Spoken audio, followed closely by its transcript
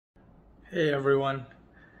Hey everyone,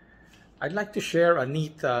 I'd like to share a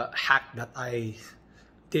neat hack that I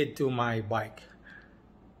did to my bike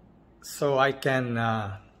so I can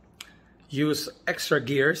use extra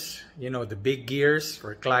gears, the big gears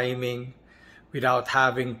for climbing without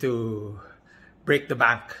having to break the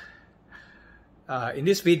bank. In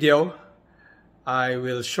this video, I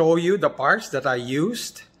will show you the parts that I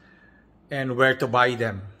used and where to buy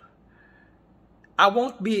them. I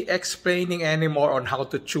won't be explaining anymore on how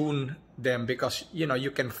to tune them because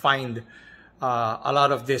you can find a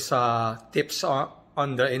lot of these tips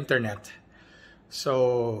on the internet.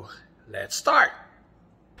 So let's start.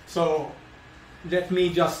 So let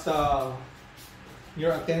me just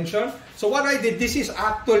your attention. So what I did, this is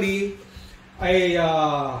actually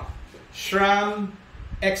a SRAM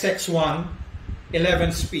XX1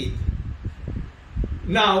 11 speed.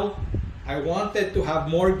 Now I wanted to have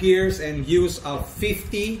more gears and use a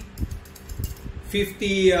 50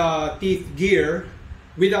 teeth gear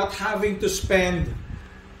without having to spend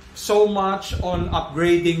so much on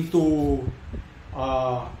upgrading to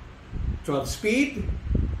 12 speed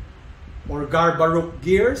or Garbarook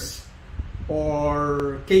gears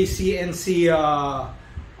or KCNC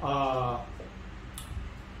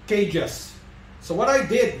cages. So what I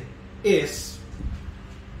did is,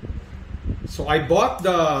 so I bought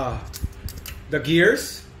the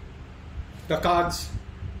gears, the cogs,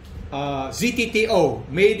 ZTTO,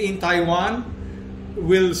 made in Taiwan,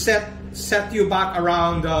 will set you back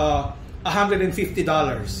around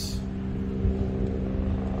 $150.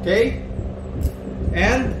 Okay,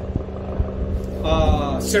 and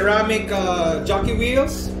ceramic jockey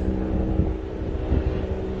wheels.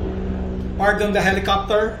 Pardon the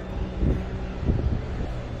helicopter.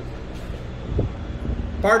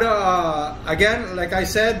 Again, like I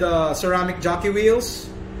said, the ceramic jockey wheels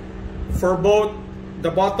for both the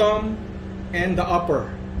bottom and the upper.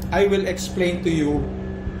 I will explain to you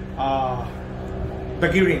the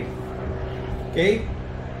gearing. Okay,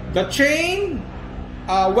 the chain.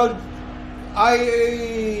 Well,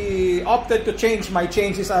 I opted to change my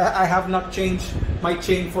chains. I have not changed my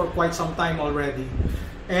chain for quite some time already,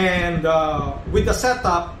 and with the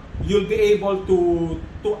setup, you'll be able to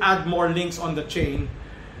add more links on the chain,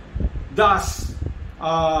 thus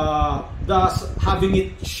having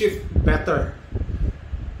it shift better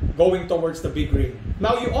going towards the big ring.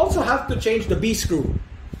 Now you also have to change the B screw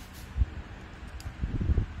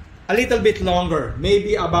a little bit longer,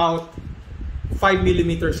 maybe about 5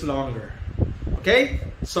 millimeters longer. Okay,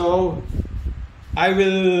 so I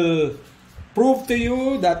will prove to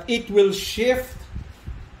you that it will shift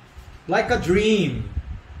like a dream.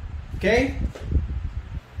 Okay,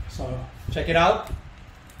 so check it out.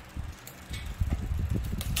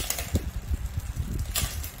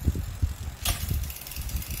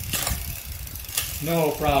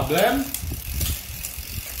 No problem.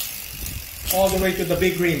 All the way to the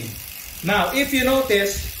big ring. Now, if you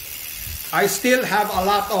notice, I still have a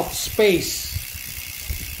lot of space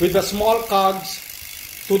with the small cogs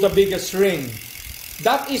to the biggest ring.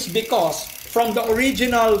 That is because from the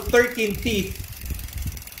original 13 teeth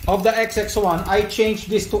of the XX1, I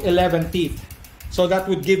changed this to 11 teeth. So that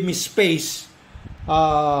would give me space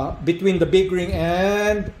between the big ring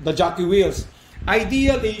and the jockey wheels.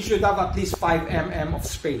 Ideally, you should have at least 5 mm of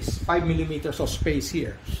space, 5 millimeters of space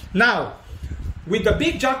here. Now, with the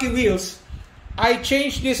big jockey wheels, I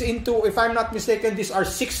changed this into, if I'm not mistaken, these are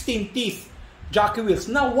 16 teeth jockey wheels.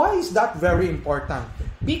 Now, why is that very important?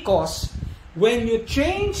 Because when you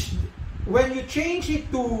change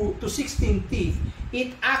it to 16 teeth,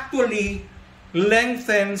 it actually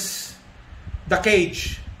lengthens the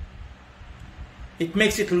cage. It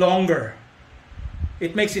makes it longer.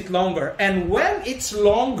 It makes it longer, and when it's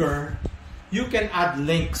longer, you can add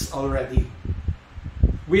links already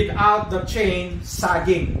without the chain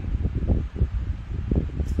sagging.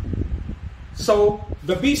 So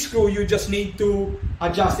the B screw, you just need to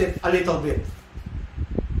adjust it a little bit.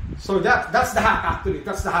 So that's the hack actually.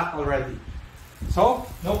 That's the hack already. So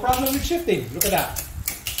no problem with shifting. Look at that.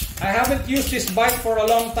 I haven't used this bike for a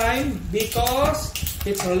long time because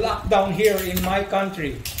it's locked down here in my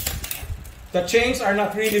country. The chains are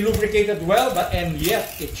not really lubricated well, and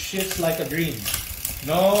yet it shifts like a dream.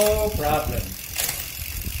 No problem.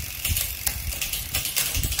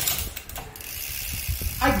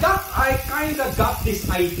 I kind of got this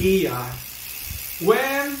idea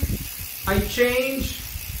when I changed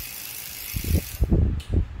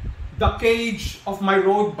the cage of my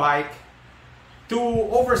road bike to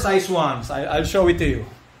oversized ones. I'll show it to you.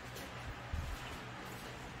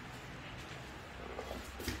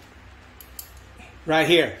 Right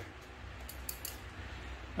here.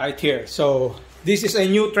 So This is a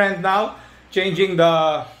new trend now, changing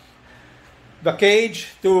the cage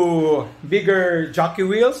to bigger jockey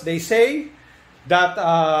wheels. They say that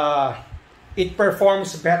it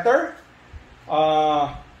performs better.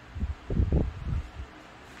 But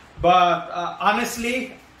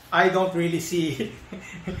honestly, I don't really see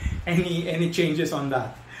any changes on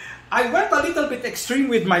that. I went a little bit extreme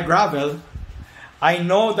with my gravel. I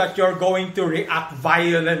know that you're going to react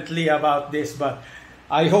violently about this, but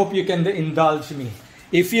I hope you can indulge me.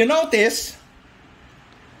 If you notice,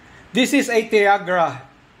 this is a Tiagra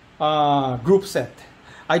group set.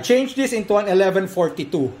 I changed this into an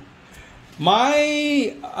 1142.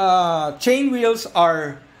 My chain wheels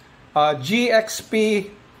are GRX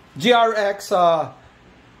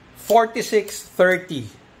 4630.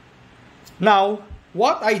 Now,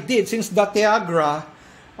 what I did, since the Tiagra,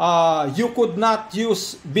 you could not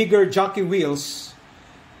use bigger jockey wheels,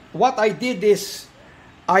 what I did is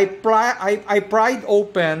I pried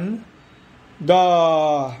open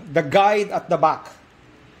the guide at the back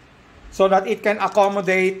so that it can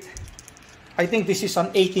accommodate, I think this is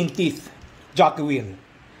an 18 teeth jockey wheel.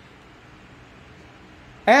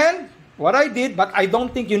 And what I did, but I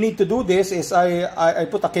don't think you need to do this, is I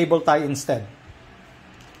put a cable tie instead.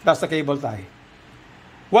 That's the cable tie.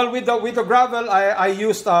 Well, with the gravel, I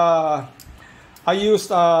used an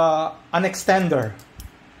extender.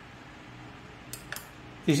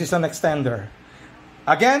 This is an extender.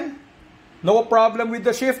 Again, no problem with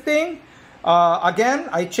the shifting. Again,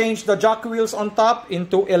 I changed the jockey wheels on top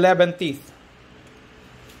into 11 teeth.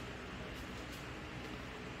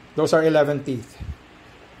 Those are 11 teeth.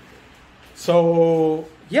 So,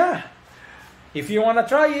 yeah. If you want to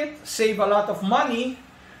try it, save a lot of money.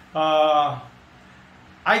 I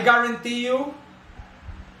guarantee you,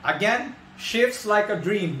 again, shifts like a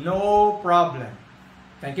dream. No problem.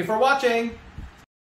 Thank you for watching.